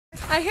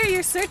I hear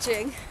you're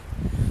searching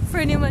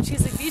for a new Much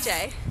Music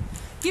VJ.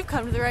 You've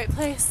come to the right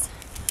place.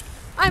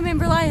 I'm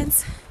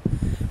Lyons,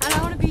 and I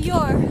want to be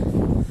your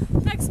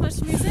next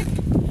Much Music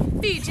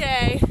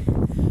VJ.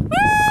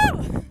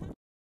 Woo!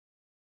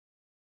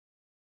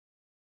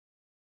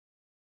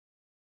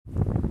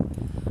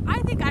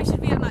 I think I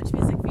should be a Much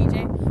Music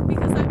VJ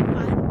because I'm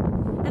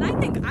fun, and I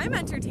think I'm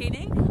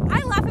entertaining.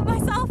 I laugh at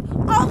myself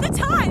all the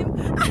time.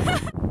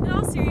 In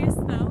all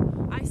seriousness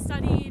though, I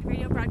studied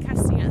radio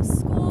broadcasting at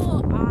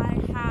school. I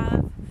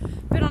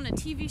have been on a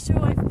TV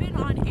show. I've been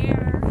on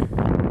air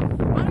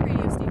on a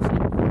radio station.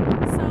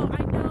 So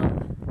I know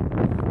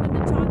that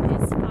the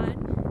job is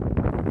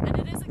fun and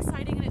it is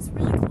exciting and it's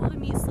really cool to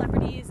meet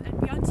celebrities and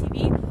be on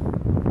TV.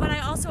 But I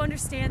also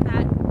understand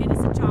that it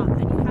is a job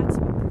and you have to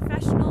be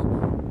professional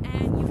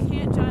and you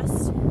can't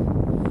just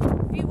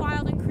be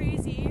wild and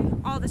crazy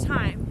all the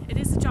time. It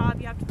is a job,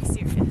 you have to be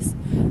serious.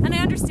 And I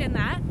understand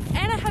that,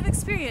 and I have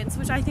experience,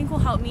 which I think will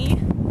help me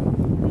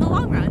in the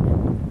long run.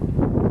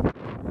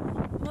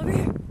 Over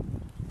here.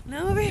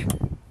 No, over here.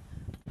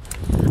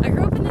 I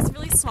grew up in this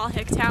really small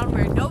hick town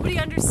where nobody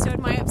understood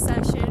my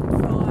obsession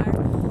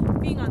for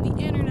being on the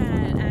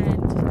internet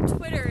and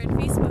Twitter and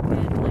Facebook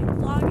and like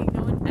blogging.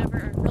 No one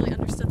ever really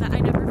understood that. I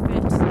never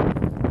fit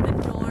the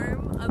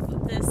norm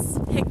of this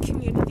hick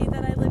community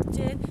that I lived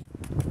in.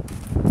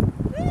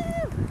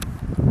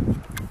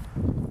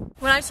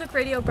 When I took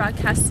radio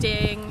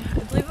broadcasting, I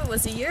believe it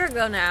was a year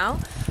ago now,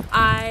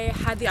 I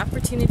had the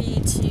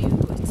opportunity to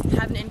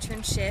have an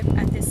internship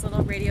at this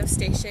little radio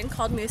station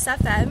called Moose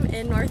FM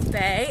in North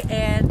Bay,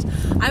 and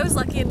I was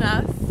lucky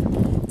enough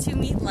to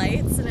meet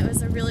Lyons, and it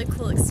was a really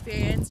cool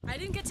experience. I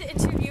didn't get to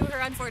interview her,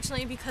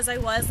 unfortunately, because I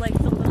was like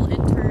the little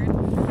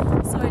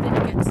intern, so I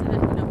didn't get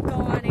to, go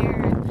on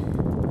air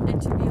and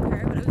interview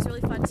her, but it was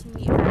really fun to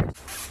meet her.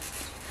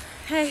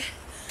 Hey,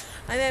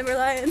 I'm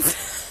Lyons.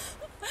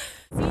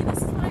 See, this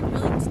is what I'm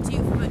willing to do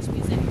for Much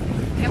Music.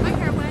 Get my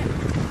hair wet,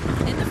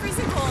 in the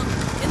freezing cold,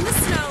 in the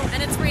snow,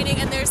 and it's raining,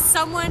 and there's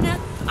someone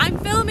I'm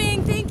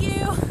filming. Thank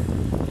you.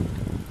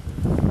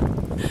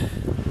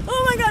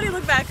 Oh my god, he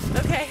looked back.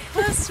 Okay,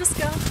 let's just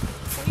go.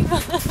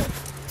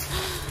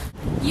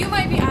 You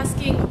might be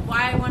asking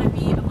why I want to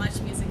be a Much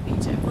Music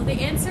VJ. Well, the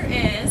answer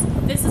is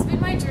this has been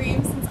my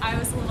dream since I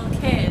was a little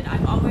kid.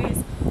 I've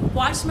always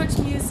watched Much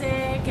Music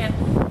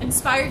and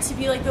inspired to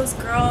be like those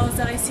girls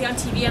that I see on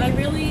TV, and I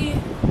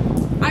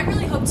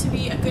really hope to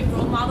be a good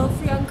role model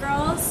for young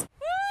girls.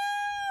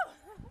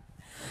 Woo!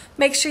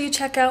 Make sure you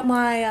check out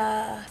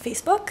my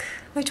Facebook,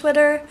 my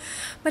Twitter,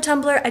 my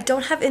Tumblr. I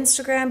don't have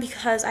Instagram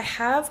because I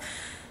have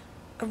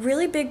a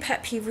really big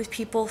pet peeve with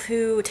people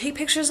who take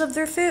pictures of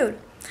their food.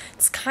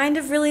 It's kind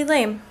of really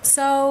lame.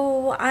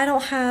 So I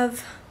don't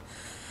have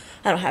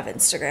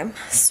Instagram.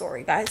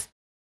 Sorry, guys.